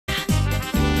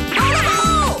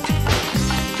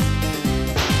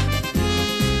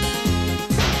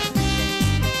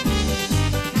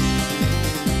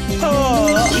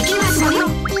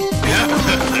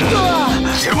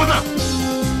邪魔だ。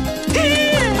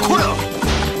こら。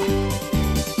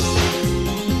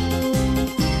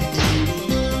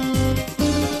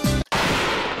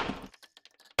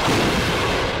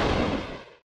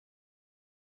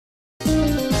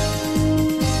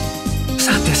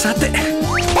さて、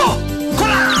お、こ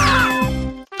ら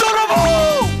泥棒！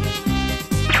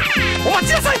お待ち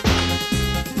なさい。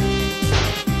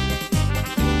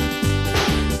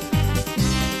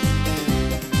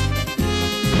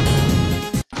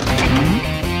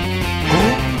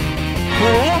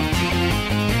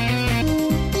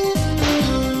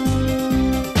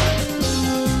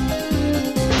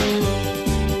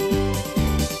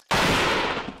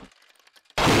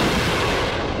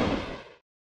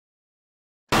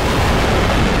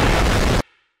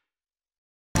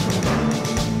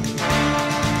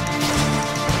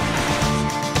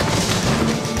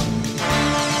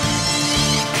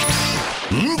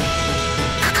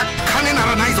金な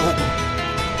らないぞ。ネ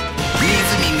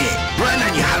ズミめ、罠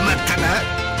にはまったな。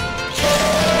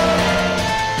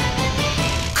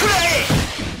くらえ。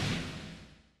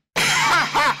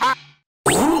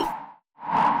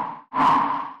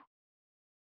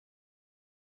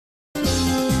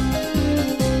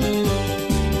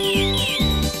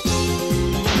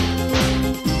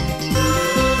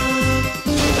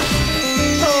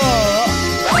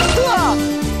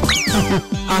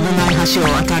危ない橋を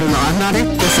渡るのは慣れっ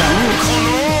こさね。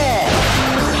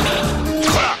こ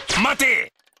ら、待て。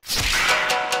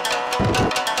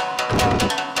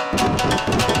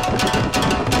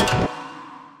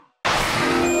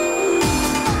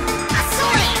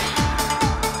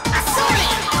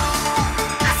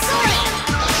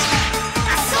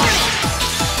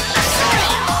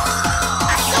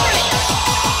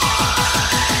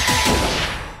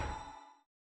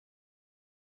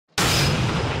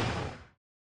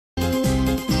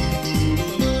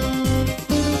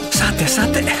さ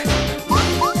て、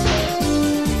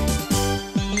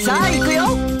さあ行くよ。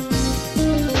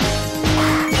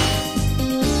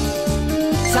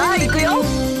さあ行くよ。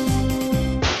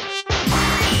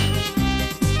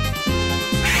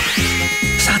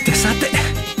さてさて、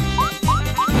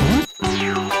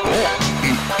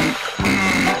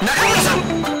中村さん、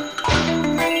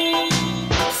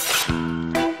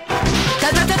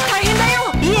大変だよ。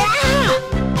いや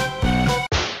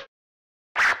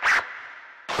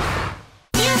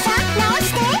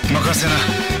任せな。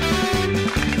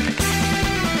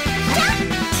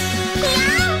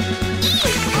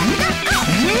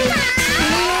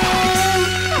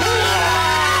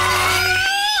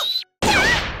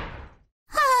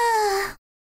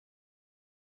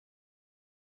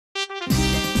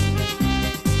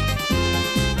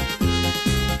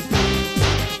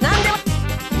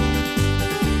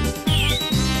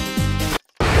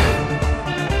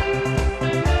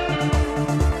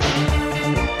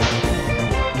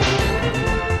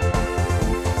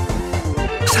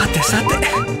さて、中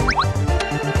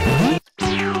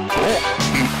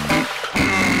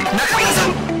村さん、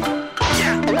いや、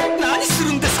何す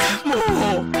るんですか、もう。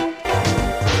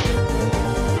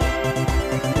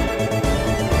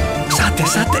さて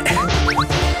さて、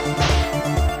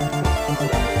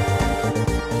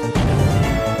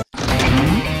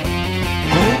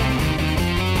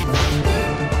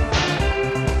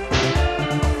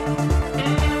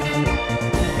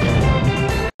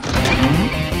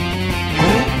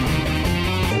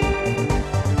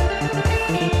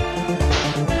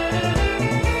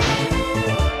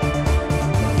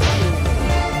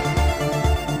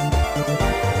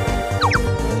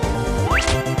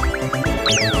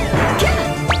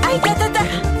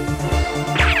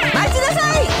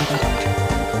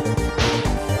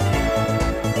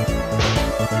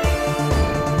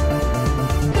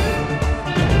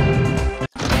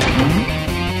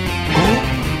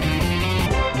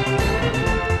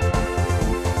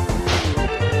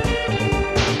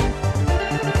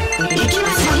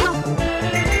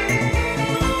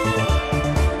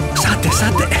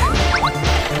さて、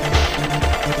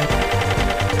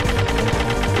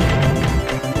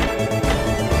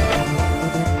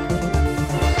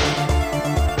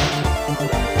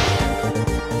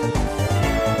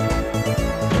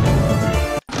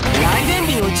来電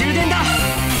便を充電だ。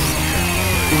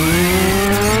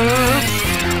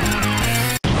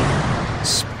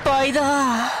失敗だ。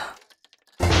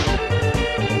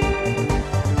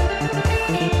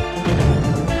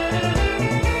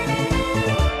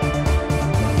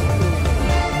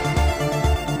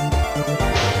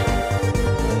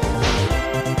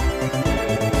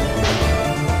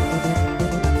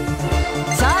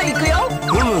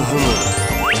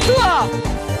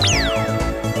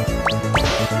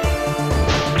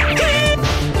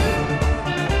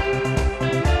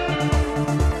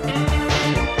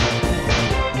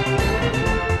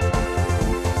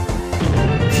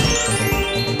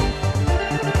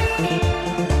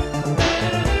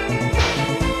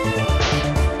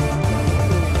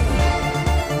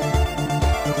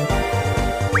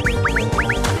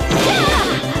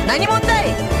何問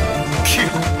題。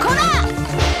こら。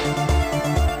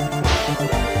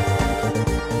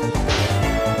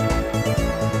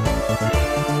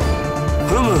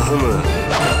ふむふむ。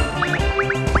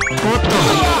おっと、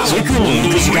塾に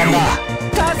行く時間だ。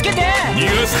助けて。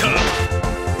逃がすか。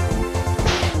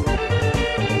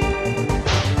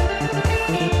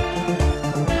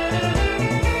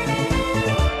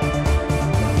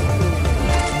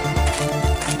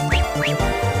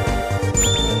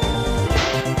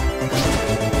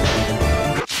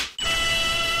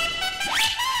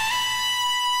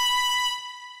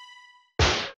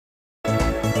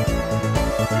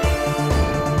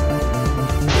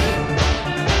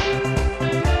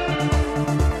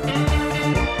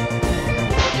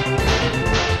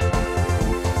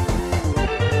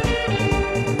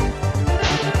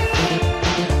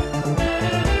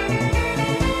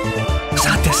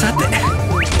さて、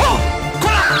おこ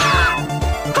ら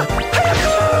早く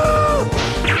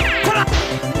こら。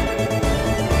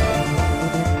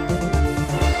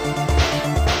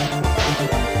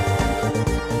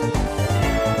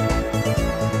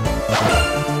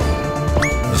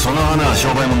その花は商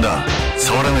売もんだ。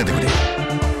触らないでくれ。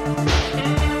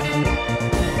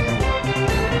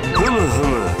ふむふ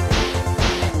む。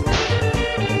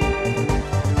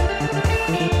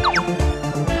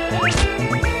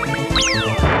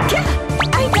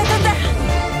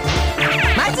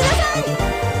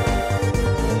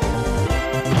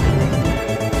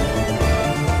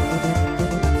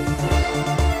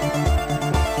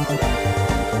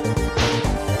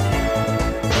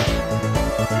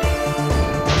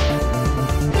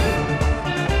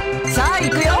さあ行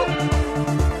くよ。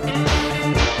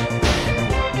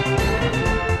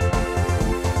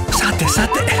さてさ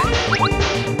て。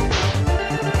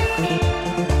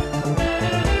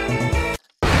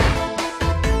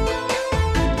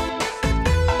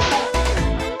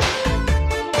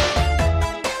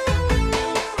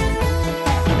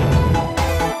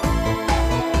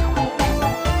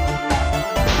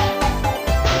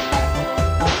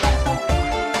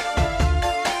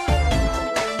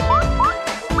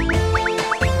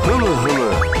ふむふむ。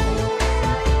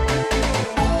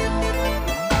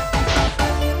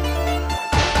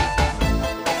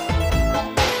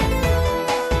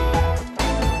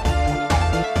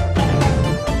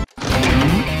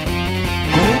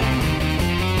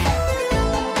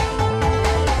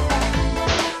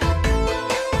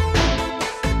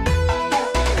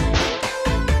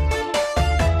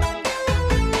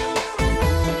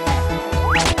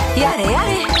やれやれ。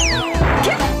キ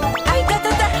ャッ、あいたた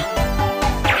た。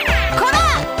こら。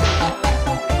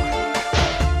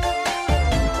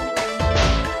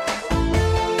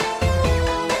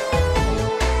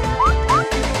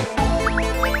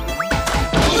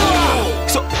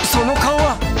その顔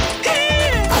は。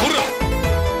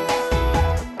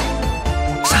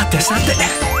さてさて。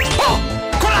お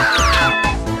こら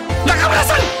中村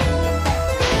さん、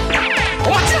お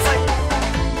待ちなさい。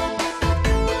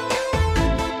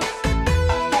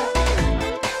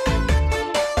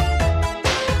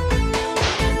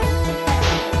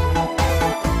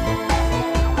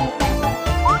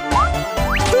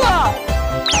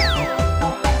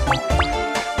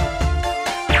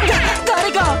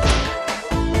誰か。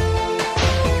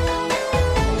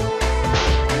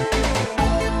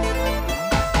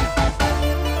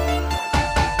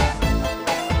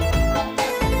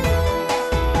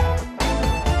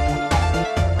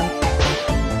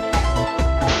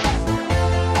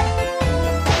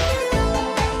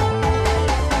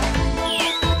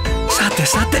さて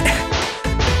さて。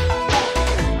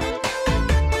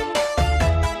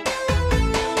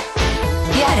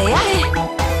やれやれ。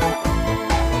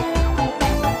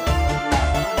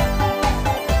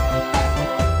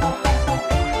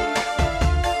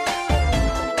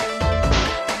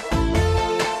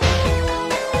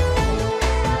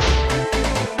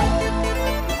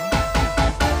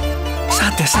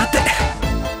さてさて。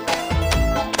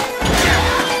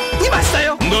いました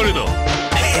よ。誰だ。待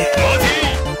て。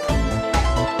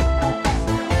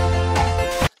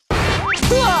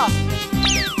うわ。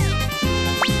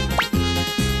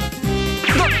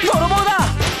泥棒だ。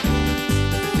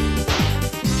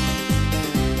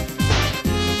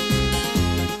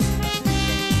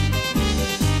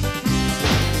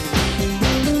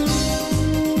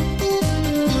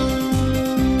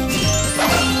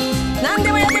何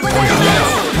でもやってございます。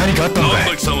何かあったのか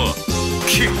い。貴様。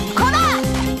こら。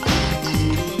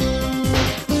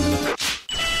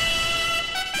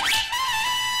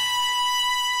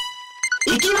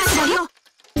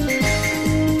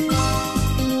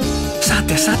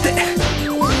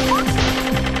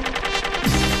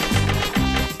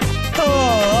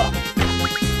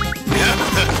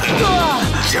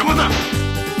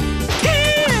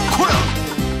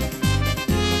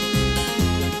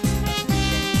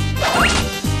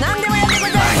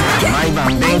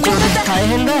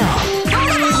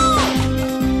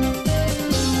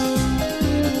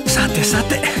てさ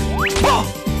て、お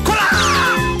こら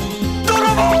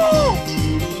泥棒、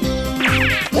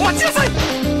お待ちなさい。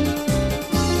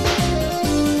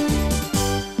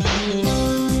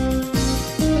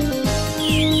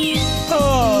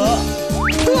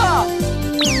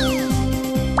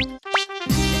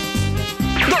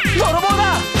泥棒だ。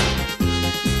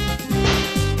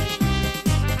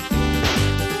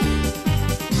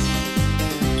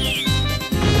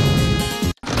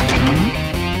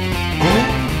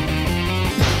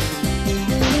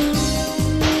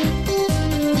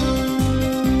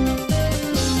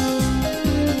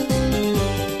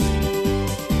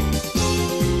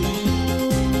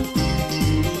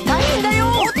大変だよ。お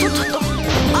っとっとっと、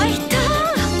あいた。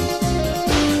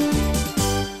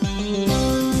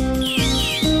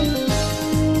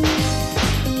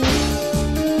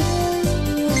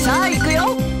さあ行くよ。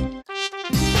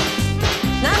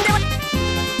なんでも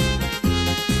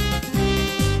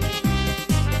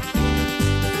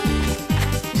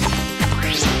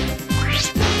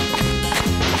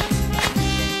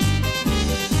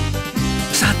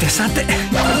さてさて、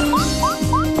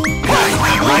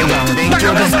毎晩勉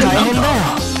強が大変だよ。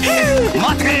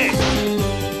待ってくれ。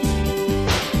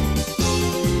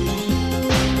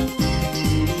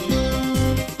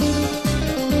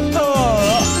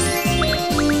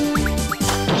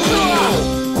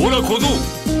こら小僧、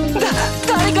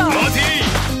誰か。待て。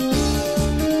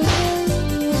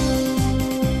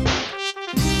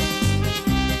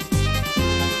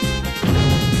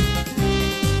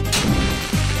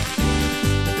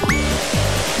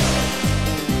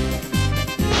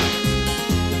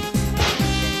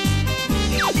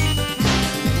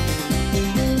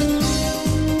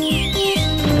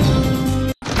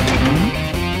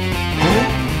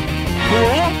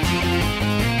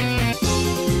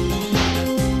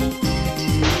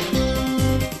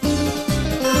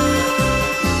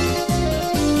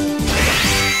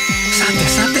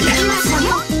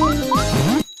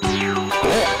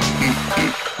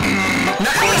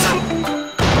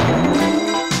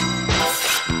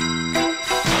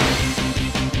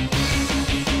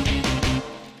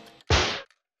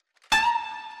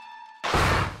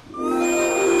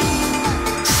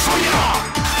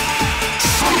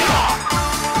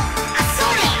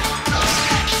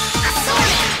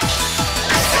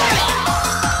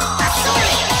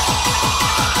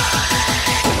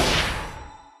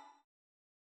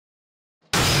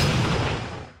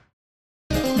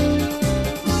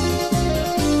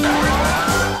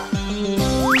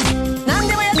なん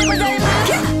でもやってございま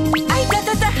す。あいた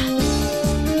たた。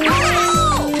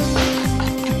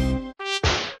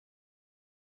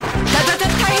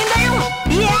大変だよ。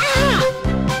いや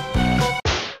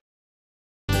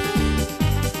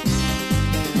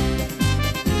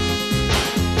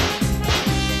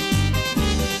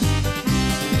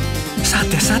さ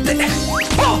てさて、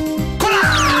おこら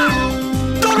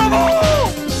泥棒、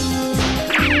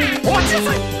お待ちな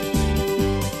さい。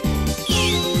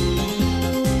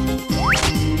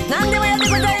なんでもやって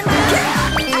ございます。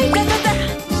あいたたた。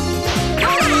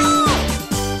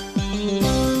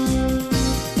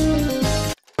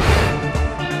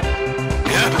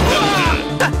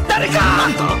誰か。なん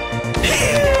だ。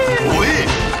おい。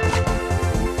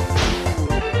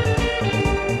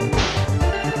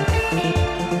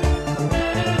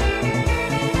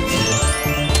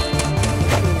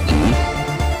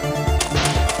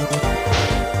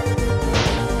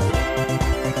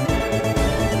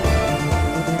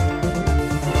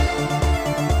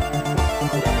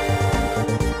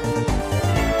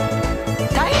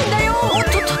大変だよ。おっと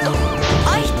っとっと、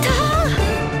あいた。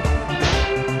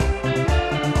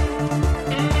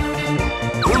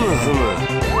ふむふむ。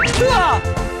うわ。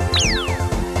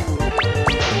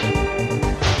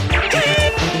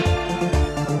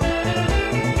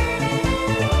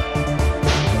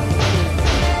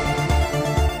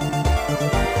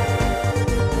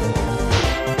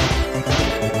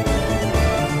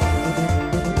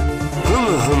ふむ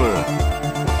ふむ。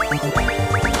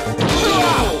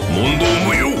問答無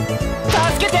用。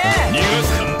助けて。逃がす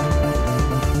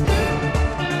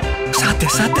か。さて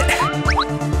さて、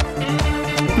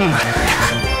まったく。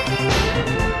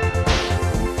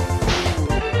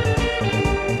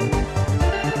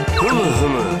ふむふ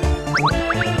む。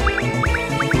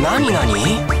何何？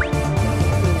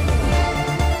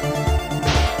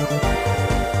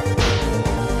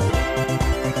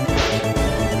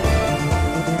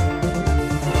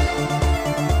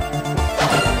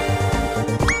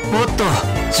おっと、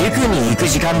塾に行く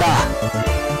時間だ。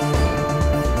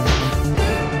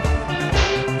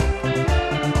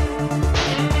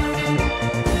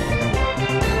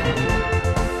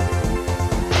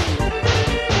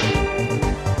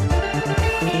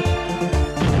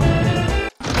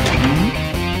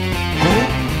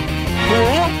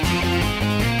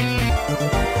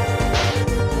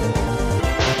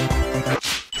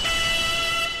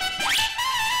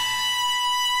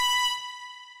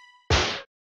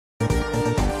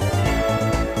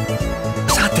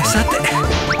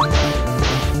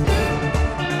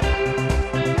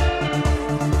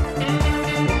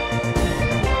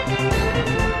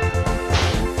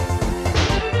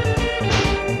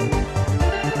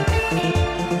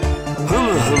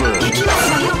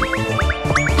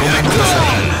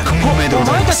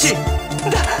し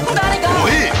誰かお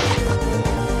い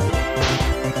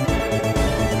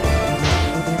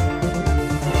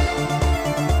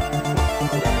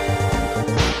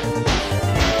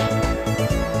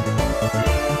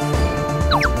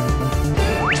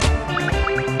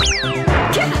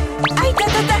あいたた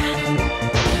た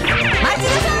待ち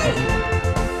なさ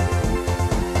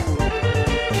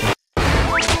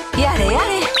いやれや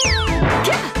れキ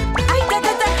ャあいたた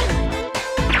た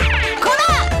こら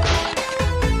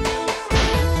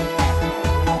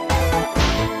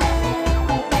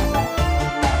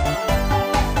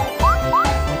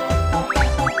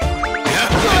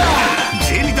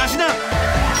銭出しな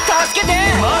助けて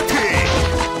待て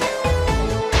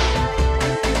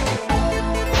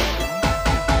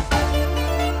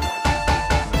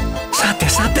さて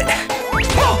さてお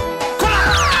こら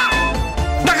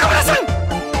中村さん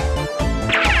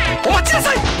お待ちな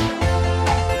さい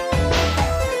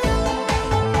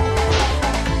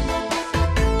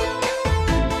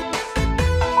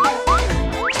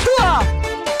うわ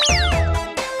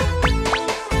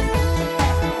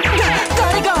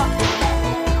誰か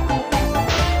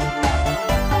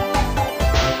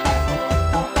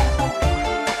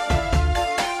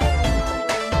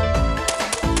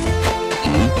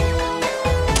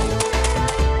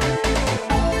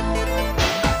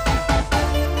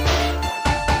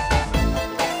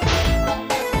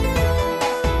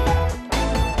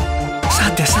さ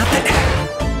てさて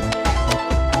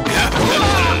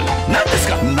何です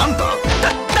かなんだ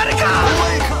誰かお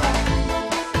前か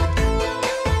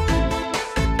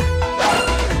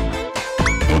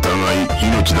お互い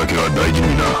命だけは大事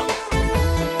にな。